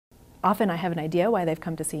Often I have an idea why they've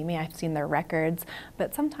come to see me. I've seen their records,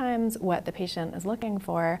 but sometimes what the patient is looking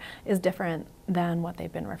for is different than what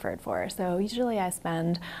they've been referred for. So usually I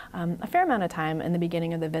spend a fair amount of time in the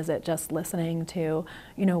beginning of the visit just listening to,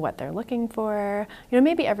 what they're looking for.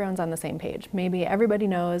 Maybe everyone's on the same page. Maybe everybody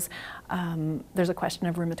knows there's a question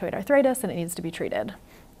of rheumatoid arthritis and it needs to be treated.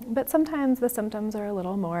 But sometimes the symptoms are a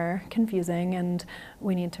little more confusing and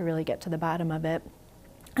we need to really get to the bottom of it.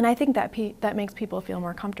 And I think that makes people feel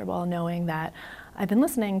more comfortable knowing that I've been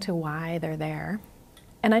listening to why they're there.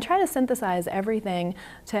 And I try to synthesize everything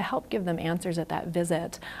to help give them answers at that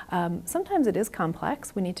visit. Sometimes it is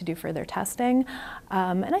complex. We need to do further testing.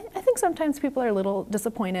 And I think sometimes people are a little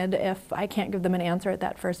disappointed if I can't give them an answer at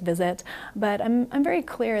that first visit. But I'm very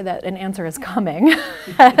clear that an answer is coming.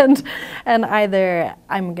 and either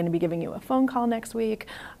I'm going to be giving you a phone call next week.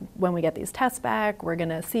 When we get these tests back, we're going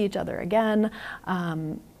to see each other again.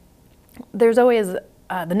 There's always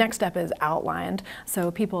the next step is outlined,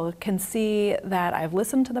 so people can see that I've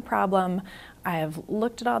listened to the problem, I've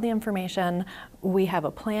looked at all the information, we have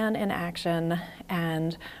a plan in action,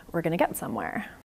 and we're going to get somewhere.